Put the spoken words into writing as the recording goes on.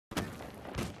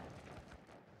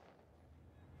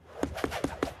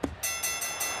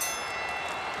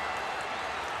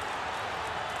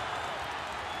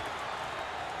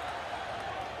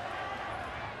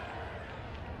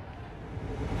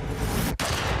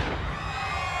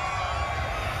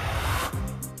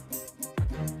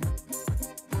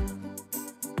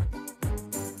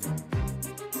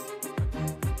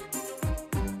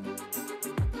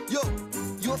Yo,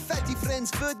 your fatty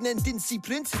friend's Ferdinand didn't see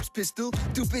Princeps pistol.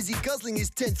 Too busy guzzling his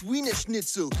 10th Wiener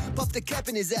Schnitzel. Pop the cap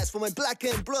in his ass for my black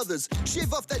hand brothers.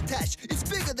 Shave off that tash, it's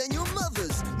bigger than your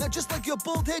mother's. Now just like your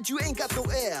bald head, you ain't got no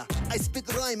air. I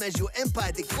spit rhyme as your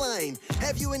empire decline.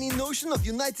 Have you any notion of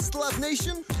United Slav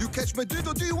Nation? You catch my drift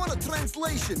or do you want a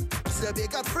translation? Serbia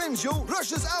got friends, yo,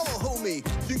 Russia's our homie.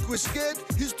 Think we're scared?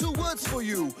 Here's 2 words for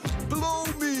you. Blow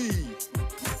me.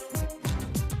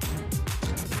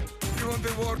 You want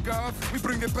the war, Gav? We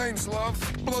bring the pains, love.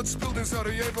 Blood spilled in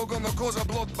Sarajevo, gonna cause a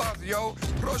bloodbath, yo.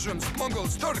 Russians,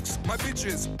 Mongols, Turks, my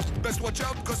bitches. Best watch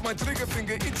out, cause my trigger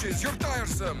finger itches. You're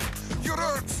tiresome, you're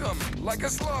irksome, like a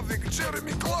Slavic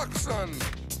Jeremy Clarkson.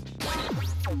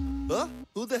 Huh?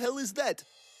 Who the hell is that?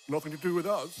 Nothing to do with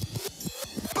us.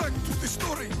 Back to the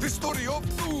story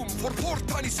of doom. For poor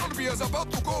tiny Serbia's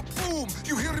about to go boom.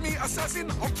 You hear me, assassin?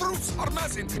 Our troops are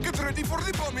massing. Get ready for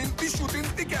the bombing, be shooting,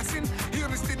 the gassing. Here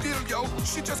is the deal, yo.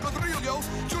 Shit just got real, yo.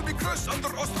 You'll be crushed under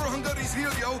Austro-Hungary's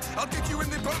heel, yo. I'll take you in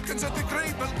the Balkans at the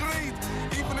Great Belgrade.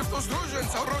 Even if those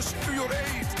Russians are rushing to your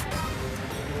aid.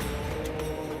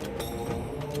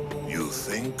 You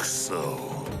think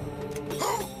so?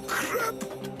 Oh, crap!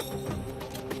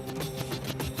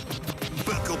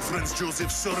 Back up, friends,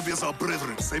 Joseph. Serbia's our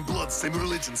brethren. Same blood, same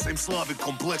religion, same Slavic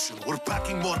complexion. We're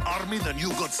packing more army than you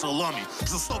got salami.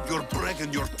 So stop your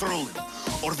bragging, your trolling.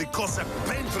 Or the Cossack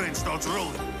paint train starts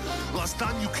rolling. Last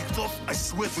time you kicked off, I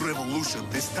swear the revolution.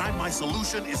 This time my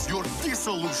solution is your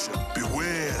dissolution.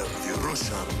 Beware the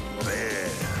Russian bear.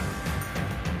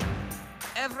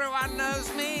 Everyone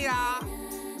knows me, yeah.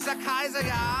 The Kaiser,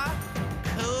 yeah.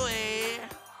 Cooey.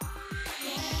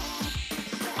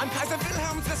 I'm Kaiser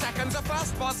Wilhelm II, the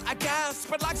first boss, I guess.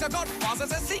 But like the Godfather,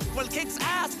 the sequel kicks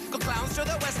ass. Good clowns to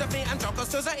the west of me and jokers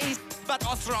to the east. But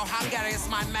Austro-Hungary is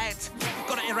my mate.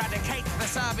 Gonna eradicate the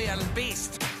Serbian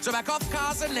beast. So back off,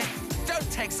 cars and Nick.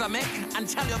 Don't take the mick and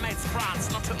tell your mates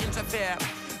France not to interfere.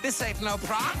 This ain't no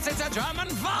prance, it's a German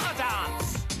war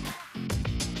dance.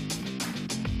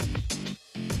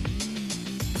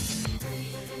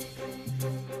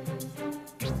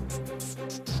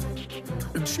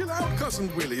 Chill out,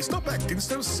 Cousin Willie. Stop acting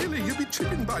so silly. You'll be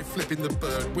tripping by flipping the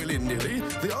bird willy-nilly.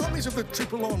 The armies of the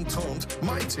Triple Entente,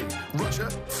 mighty. Russia,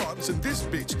 France, and this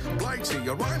bitch, blighty.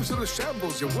 Your rhymes are a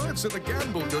shambles, your words are a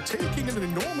gamble. You're taking an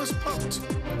enormous punt.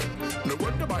 No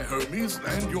wonder my homies,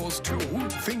 and yours too,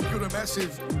 think you're a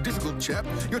massive, difficult chap.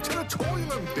 Your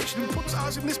territorial ambition puts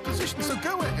us in this position, so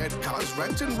go ahead, cuz,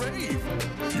 rant and rave.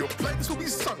 Your plans will be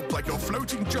sunk like your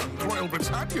floating junk. Royal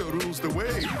Britannia rules the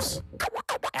waves.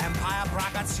 Empire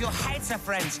braggarts, you hate the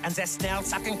French and their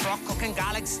snail-sucking, frog-cooking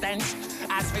garlic stench.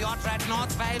 As for your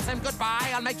dreadnought, wave them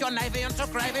goodbye. I'll make your navy into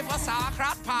gravy for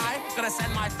sauerkraut pie. Gonna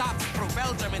send my thoughts through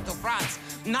Belgium into France.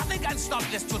 Nothing can stop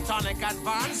this Teutonic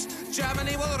advance.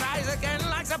 Germany will rise again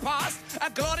like the past. A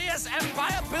glorious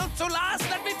empire built to last.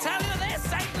 Let me tell you,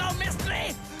 this ain't no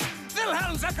mystery.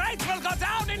 Wilhelm the Great will go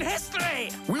down in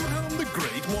history! Wilhelm the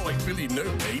Great, more like Billy No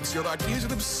Mates. Your ideas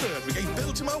are absurd. We gave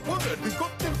Belgium our word. We've got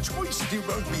no choice if you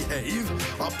won't behave.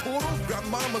 our poor old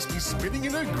grandma must be spinning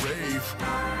in her grave.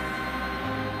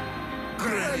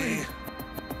 Granny!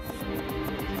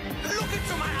 Look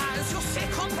into my eyes, you see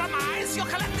compromise. Your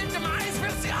collective demise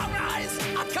will see our rise.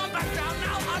 I'll come back down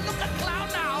now, I'll look at clown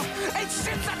now. Ain't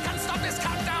shit that can stop this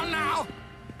countdown now.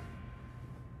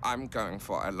 I'm going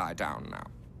for a lie down now.